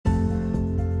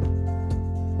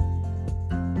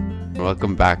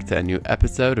Welcome back to a new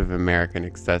episode of American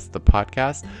Excess, the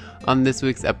podcast. On this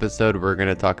week's episode, we're going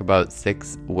to talk about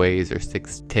 6 ways or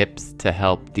 6 tips to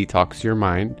help detox your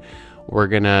mind. We're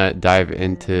going to dive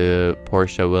into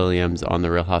Portia Williams on the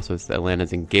Real Housewives of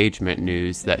Atlanta's engagement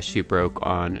news that she broke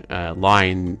on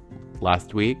Line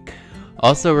last week.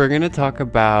 Also, we're going to talk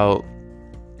about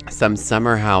some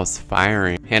summer house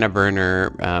firing. Hannah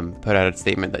Berner put out a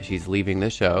statement that she's leaving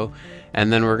the show.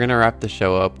 And then we're going to wrap the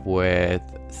show up with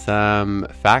some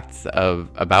facts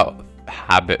about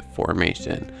habit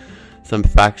formation. Some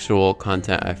factual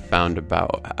content I found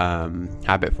about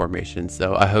habit formation.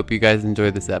 So I hope you guys enjoy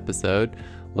this episode.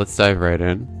 Let's dive right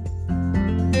in.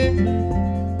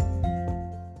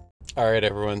 Alright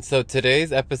everyone, so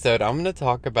today's episode I'm going to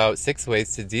talk about 6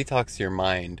 ways to detox your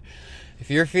mind. If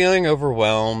you're feeling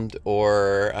overwhelmed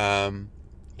or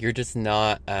you're just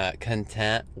not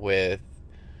content with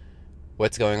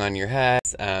what's going on in your head,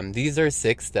 these are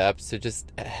 6 steps to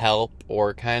just help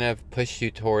or kind of push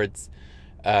you towards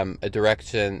a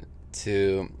direction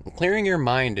to clearing your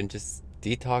mind and just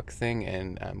detoxing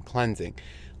and cleansing.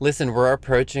 Listen, we're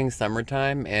approaching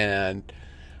summertime, and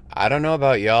I don't know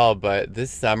about y'all, but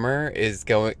this summer is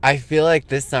I feel like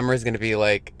this summer is going to be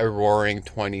like a Roaring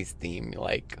 20s theme,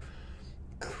 like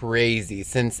crazy,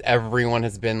 since everyone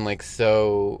has been like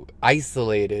so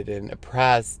isolated and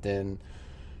oppressed and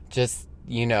just,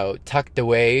 tucked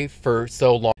away for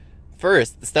so long.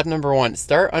 First, step number 1,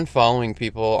 start unfollowing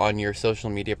people on your social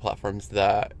media platforms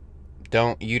that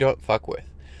you don't fuck with.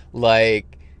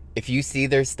 Like, if you see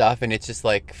their stuff and it's just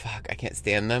like, fuck, I can't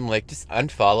stand them, like, just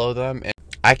unfollow them. And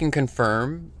I can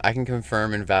confirm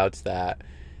and vouch that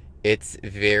it's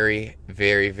very,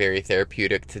 very, very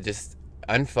therapeutic to just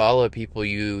unfollow people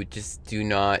you just do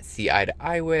not see eye to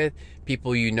eye with,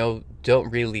 people don't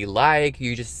really like.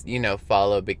 You just,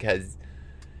 follow because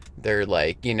they're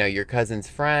like, your cousin's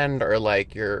friend or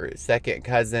like your second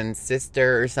cousin's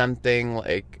sister or something.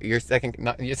 Like your second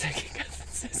cousin's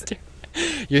sister.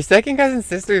 Your second cousin's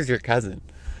sister is your cousin.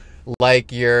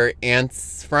 Like your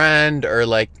aunt's friend or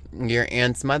like your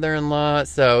aunt's mother-in-law.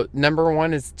 So number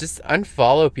 1 is just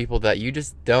unfollow people that you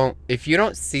just don't, if you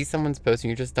don't see someone's post and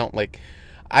you just don't like,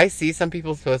 I see some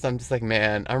people's posts, I'm just like,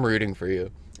 man, I'm rooting for you.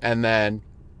 And then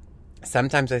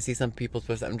sometimes I see some people's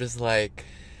posts, I'm just like,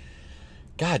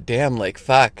 God damn, like,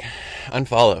 fuck,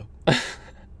 unfollow.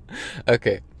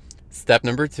 Okay, step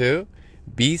number 2,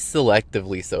 be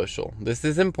selectively social. This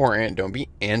is important. Don't be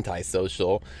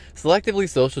antisocial. Selectively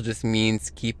social just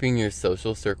means keeping your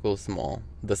social circle small.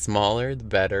 The smaller, the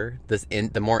better.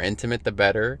 The more intimate, the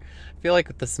better. I feel like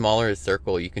with the smaller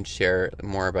circle, you can share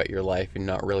more about your life and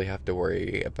not really have to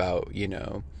worry about,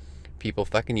 people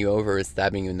fucking you over or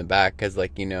stabbing you in the back. Because,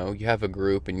 like, you have a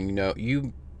group and,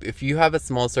 if you have a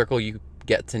small circle, you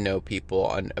get to know people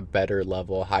on a better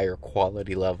level, higher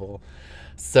quality level.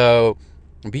 So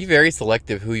be very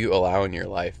selective who you allow in your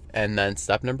life. And then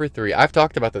step number 3, I've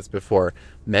talked about this before,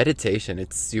 meditation.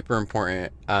 It's super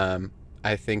important.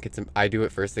 I think I do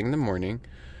it first thing in the morning.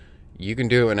 You can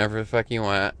do it whenever the fuck you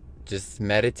want. Just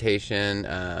meditation.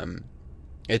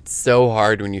 It's so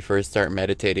hard when you first start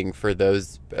meditating. For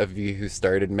those of you who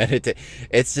started meditating,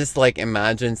 it's just like,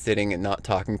 imagine sitting and not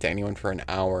talking to anyone for an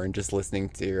hour and just listening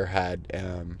to your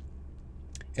head.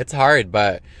 It's hard,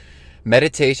 but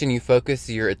meditation, you focus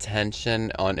your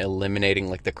attention on eliminating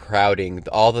like the crowding,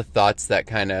 all the thoughts that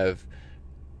kind of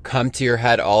come to your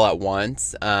head all at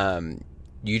once.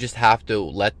 You just have to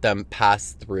let them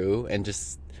pass through and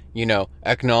just,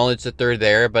 acknowledge that they're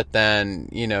there, but then,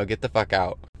 get the fuck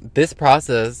out. This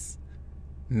process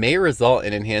may result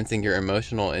in enhancing your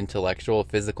emotional, intellectual,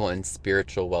 physical, and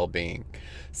spiritual well-being.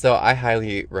 So I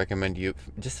highly recommend you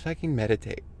just fucking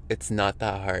meditate. It's not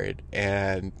that hard,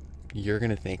 and you're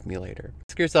gonna thank me later.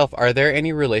 Ask yourself, are there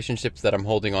any relationships that I'm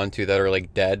holding on to that are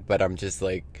like dead, but I'm just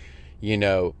like,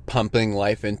 pumping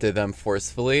life into them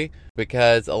forcefully?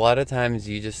 Because a lot of times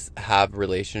you just have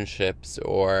relationships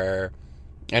or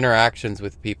interactions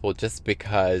with people just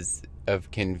because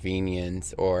of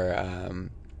convenience or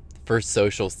for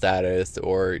social status,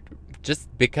 or just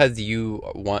because you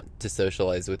want to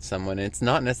socialize with someone. It's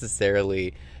not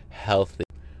necessarily healthy.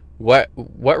 What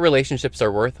relationships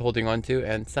are worth holding on to,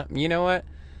 and some, you know what?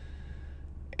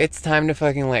 It's time to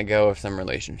fucking let go of some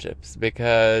relationships,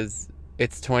 because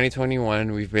it's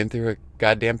 2021. We've been through a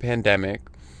goddamn pandemic.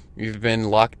 We've been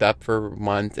locked up for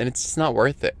months, and it's just not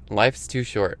worth it. Life's too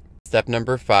short. Step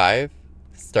number 5,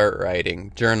 start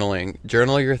writing, journaling.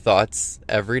 Journal your thoughts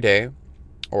every day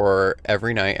or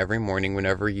every night, every morning,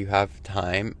 whenever you have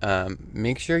time.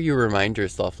 Make sure you remind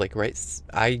yourself, like,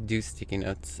 I do sticky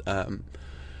notes.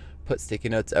 put sticky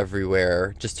notes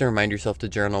everywhere just to remind yourself to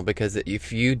journal, because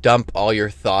if you dump all your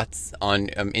thoughts on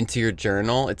into your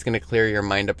journal, it's going to clear your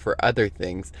mind up for other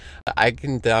things. I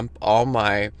can dump all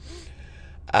my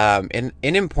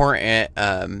unimportant,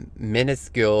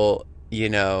 minuscule,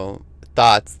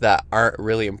 thoughts that aren't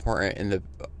really important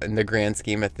in the grand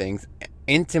scheme of things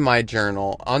into my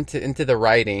journal, into the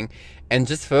writing, and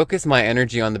just focus my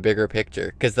energy on the bigger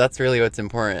picture, because that's really what's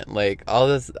important. Like all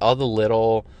the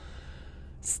little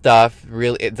stuff,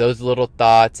 really, those little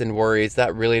thoughts and worries,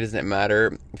 that really doesn't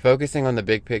matter. Focusing on the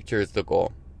big picture is the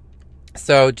goal.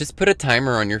 So just put a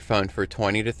timer on your phone for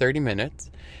 20 to 30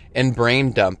 minutes and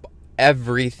brain dump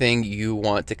everything you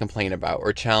want to complain about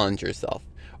or challenge yourself,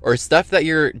 or stuff that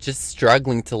you're just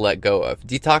struggling to let go of.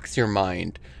 Detox your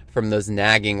mind from those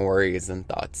nagging worries and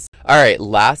thoughts. All right,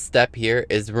 last step here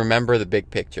is remember the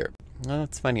big picture. Oh,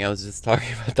 it's funny, I was just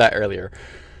talking about that earlier.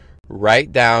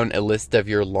 Write down a list of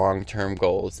your long-term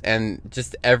goals, and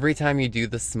just every time you do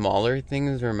the smaller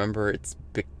things, remember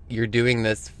you're doing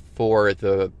this for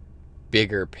the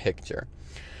bigger picture.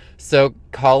 So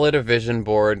call it a vision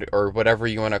board or whatever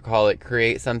you want to call it.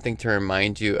 Create something to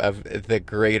remind you of the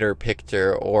greater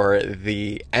picture or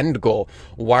the end goal.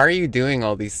 Why are you doing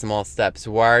all these small steps?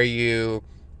 Why are you,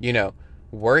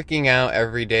 working out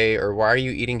every day? Or why are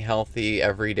you eating healthy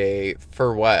every day?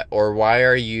 For what? Or why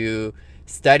are you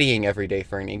studying every day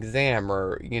for an exam?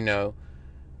 Or,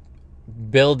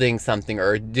 building something,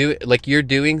 or you're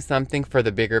doing something for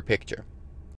the bigger picture.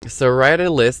 So write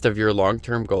a list of your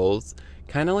long-term goals,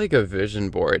 kind of like a vision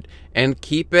board, and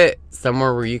keep it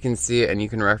somewhere where you can see it and you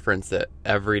can reference it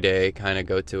every day. Kind of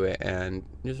go to it and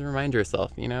just remind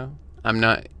yourself, I'm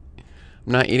not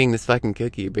eating this fucking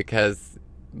cookie because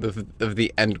of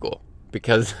the end goal,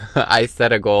 because I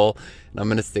set a goal and I'm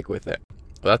gonna stick with it.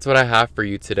 Well, that's what I have for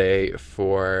you today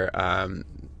for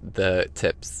the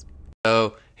tips.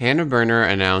 So Hannah Berner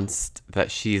announced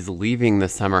that she's leaving the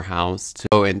summer house to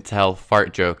go and tell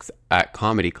fart jokes at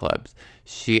comedy clubs.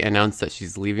 She announced that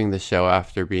she's leaving the show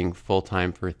after being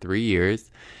full-time for 3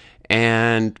 years.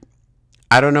 And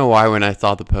I don't know why when I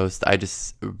saw the post, I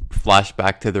just flashed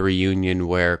back to the reunion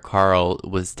where Carl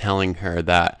was telling her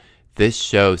that this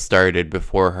show started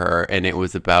before her and it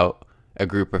was about a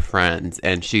group of friends,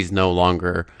 and she's no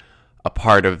longer a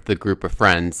part of the group of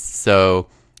friends. So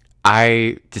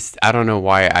I don't know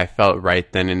why I felt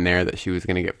right then and there that she was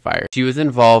going to get fired. She was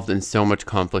involved in so much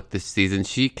conflict this season.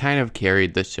 She kind of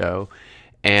carried the show.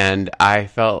 And I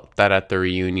felt that at the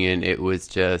reunion, it was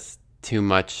just too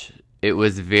much. It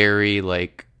was very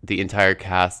the entire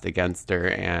cast against her.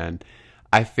 And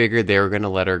I figured they were going to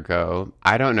let her go.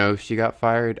 I don't know if she got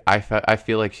fired. I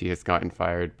feel like she has gotten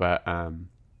fired, but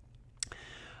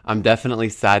I'm definitely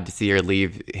sad to see her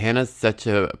leave. Hannah's such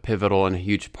a pivotal and a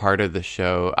huge part of the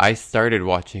show. I started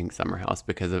watching Summer House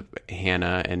because of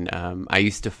Hannah, and I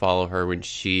used to follow her when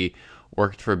she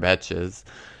worked for Betches.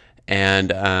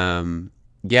 And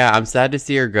I'm sad to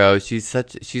see her go. She's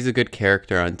a good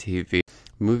character on TV.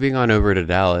 Moving on over to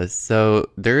Dallas. So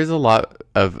there is a lot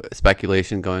of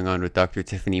speculation going on with Dr.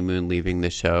 Tiffany Moon leaving the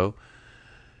show.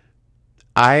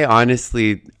 I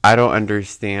don't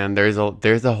understand. There's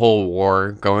a whole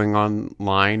war going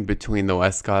online between the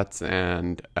Westcotts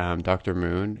and Dr.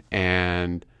 Moon,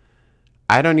 and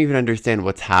I don't even understand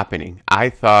what's happening. I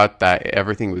thought that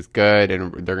everything was good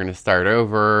and they're going to start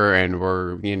over and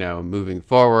we're, moving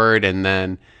forward. And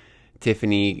then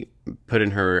Tiffany put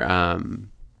in her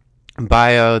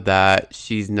bio that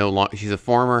she's a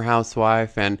former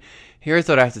housewife. And here's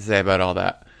what I have to say about all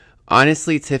that.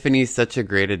 Honestly, Tiffany's such a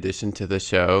great addition to the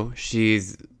show.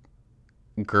 She's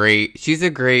great. She's a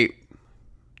great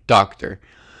doctor.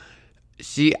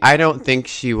 I don't think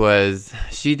she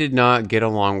did not get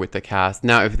along with the cast.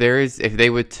 Now, if they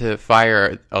were to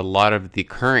fire a lot of the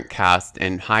current cast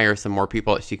and hire some more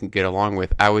people that she can get along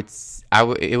with,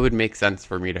 it would make sense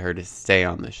for her to stay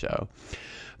on the show.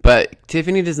 But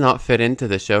Tiffany does not fit into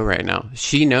the show right now.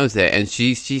 She knows it, and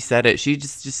she said it. She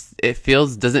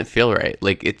doesn't feel right.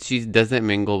 She doesn't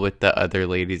mingle with the other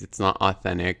ladies. It's not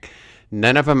authentic.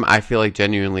 None of them, I feel like,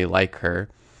 genuinely like her.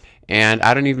 And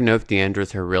I don't even know if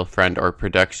Deandra's her real friend or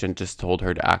production just told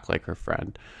her to act like her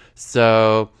friend.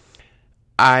 So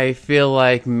I feel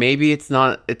like maybe it's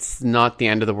not the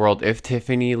end of the world if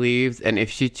Tiffany leaves, and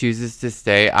if she chooses to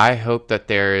stay, I hope that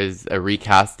there is a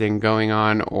recasting going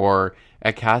on or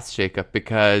a cast shakeup,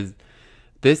 because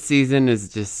this season is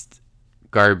just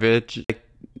garbage.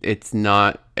 This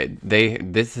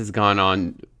has gone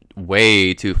on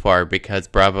way too far, because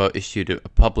Bravo issued a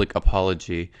public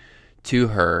apology to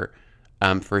her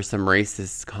for some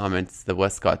racist comments the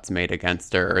Westcotts made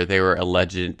against her, or they were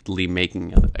allegedly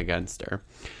making against her.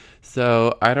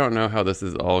 So I don't know how this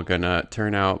is all gonna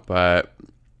turn out, but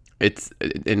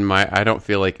I don't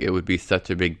feel like it would be such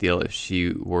a big deal if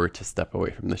she were to step away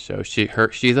from the show.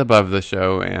 She's above the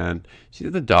show and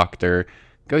she's a doctor.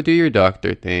 Go do your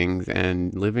doctor things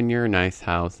and live in your nice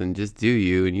house and just do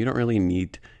you, and you don't really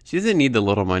need, she doesn't need the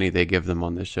little money they give them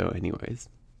on the show anyways.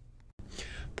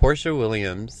 Portia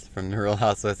Williams from The Real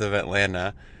Housewives of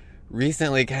Atlanta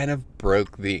recently kind of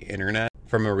broke the internet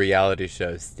from a reality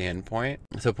show standpoint.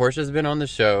 So Portia's been on the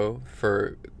show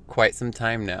for quite some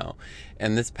time now,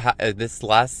 and this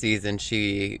last season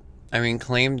she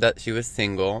claimed that she was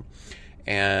single,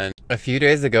 and a few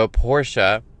days ago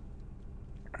Portia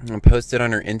posted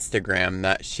on her Instagram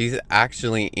that she's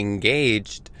actually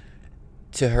engaged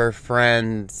to her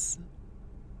friend's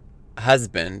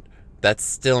husband that's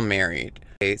still married.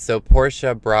 So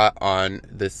Portia brought on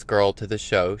this girl to the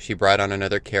show. She brought on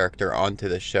another character onto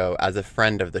the show as a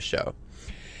friend of the show.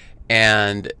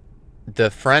 And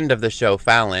the friend of the show,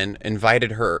 Fallon,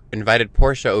 invited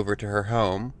Portia over to her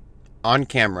home on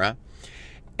camera,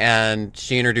 and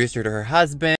she introduced her to her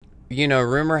husband. You know,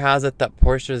 rumor has it that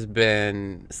Portia's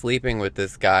been sleeping with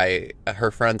this guy,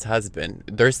 her friend's husband.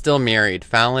 They're still married.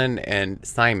 Fallon and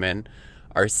Simon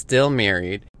are still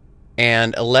married.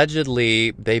 And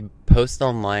allegedly, they post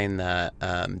online that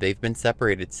they've been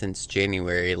separated since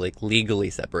January, like legally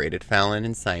separated, Fallon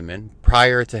and Simon,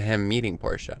 prior to him meeting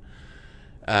Portia.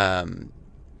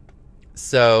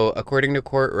 So, according to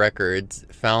court records,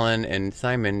 Fallon and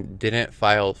Simon didn't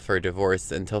file for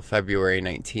divorce until February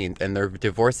 19th, and their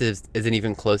divorce isn't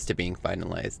even close to being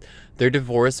finalized. Their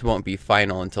divorce won't be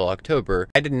final until October.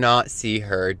 I did not see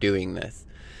her doing this.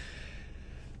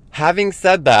 Having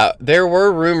said that, there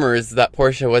were rumors that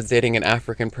Portia was dating an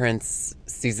African prince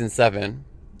season 7,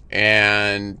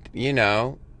 and, you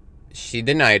know, she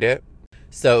denied it.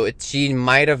 So she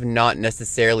might have not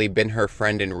necessarily been her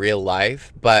friend in real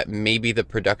life, but maybe the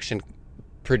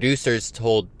producers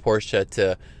told Portia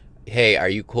to, hey, are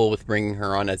you cool with bringing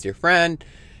her on as your friend?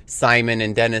 Simon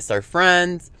and Dennis are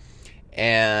friends,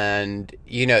 and,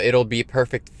 you know, it'll be a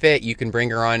perfect fit. You can bring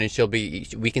her on and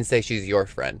we can say she's your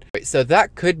friend. So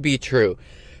that could be true.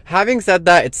 Having said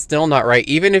that, it's still not right.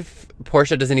 Even if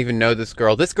Portia doesn't even know this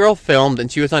girl filmed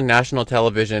and she was on national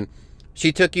television.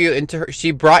 She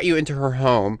brought you into her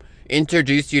home,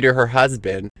 introduced you to her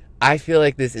husband. I feel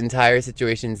like this entire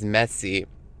situation's messy,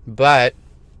 but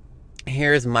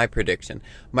here's my prediction.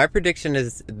 My prediction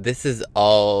is this is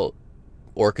all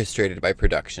orchestrated by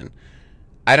production.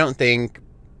 I don't think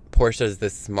Portia's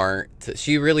this smart.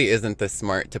 She really isn't this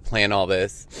smart to plan all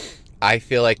this. I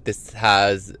feel like this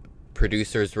has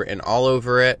producers written all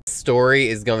over it. Story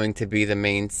is going to be the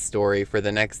main story for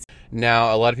the next.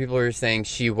 Now, a lot of people are saying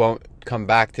she won't come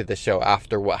back to the show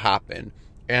after what happened,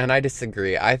 and I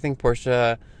disagree. I think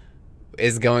Portia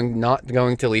is not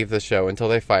going to leave the show until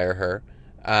they fire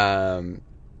her.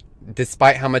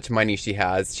 Despite how much money she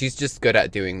has, she's just good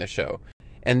at doing the show.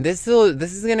 And this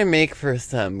is gonna make for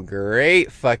some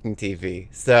great fucking TV.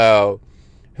 So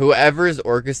whoever's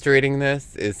orchestrating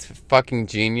this is fucking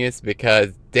genius,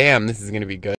 because damn, this is gonna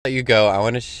be good. Let you go, I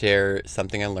want to share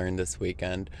something I learned this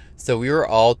weekend. So we were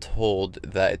all told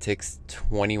that it takes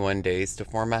 21 days to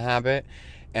form a habit,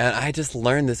 and I just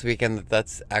learned this weekend that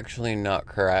that's actually not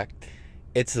correct.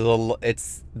 It's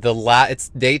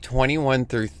day 21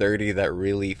 through 30 that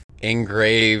really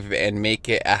engrave and make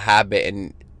it a habit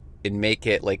and make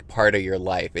it like part of your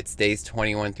life. It's days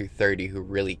 21 through 30 who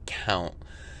really count.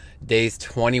 Days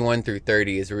 21 through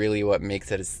 30 is really what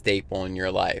makes it a staple in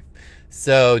your life.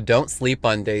 So don't sleep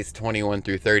on days 21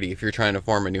 through 30 if you're trying to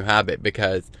form a new habit,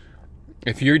 because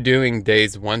if you do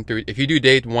days 1 through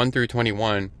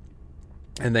 21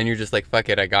 and then you're just like, fuck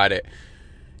it, I got it,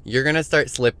 you're gonna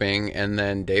start slipping, and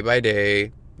then day by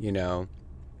day, you know,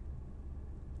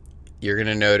 you're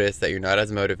gonna notice that you're not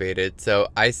as motivated. So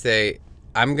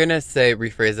I'm gonna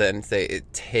rephrase that and say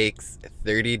it takes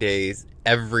 30 days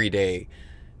every day,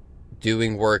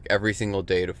 doing work every single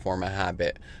day to form a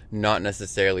habit, not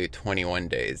necessarily 21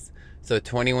 days. So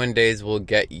 21 days will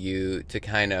get you to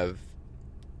kind of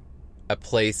a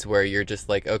place where you're just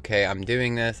like, okay, I'm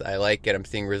doing this, I like it, I'm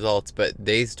seeing results. But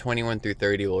days 21 through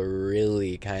 30 will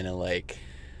really kind of like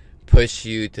push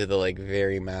you to the like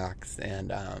very max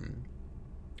and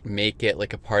make it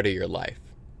like a part of your life.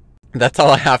 That's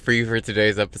all I have for you for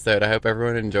today's episode. I hope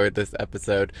everyone enjoyed this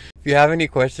episode. If you have any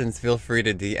questions, feel free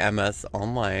to DM us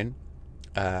online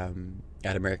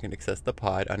at American Success the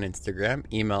Pod on Instagram.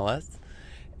 Email us.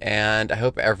 And I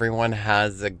hope everyone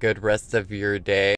has a good rest of your day.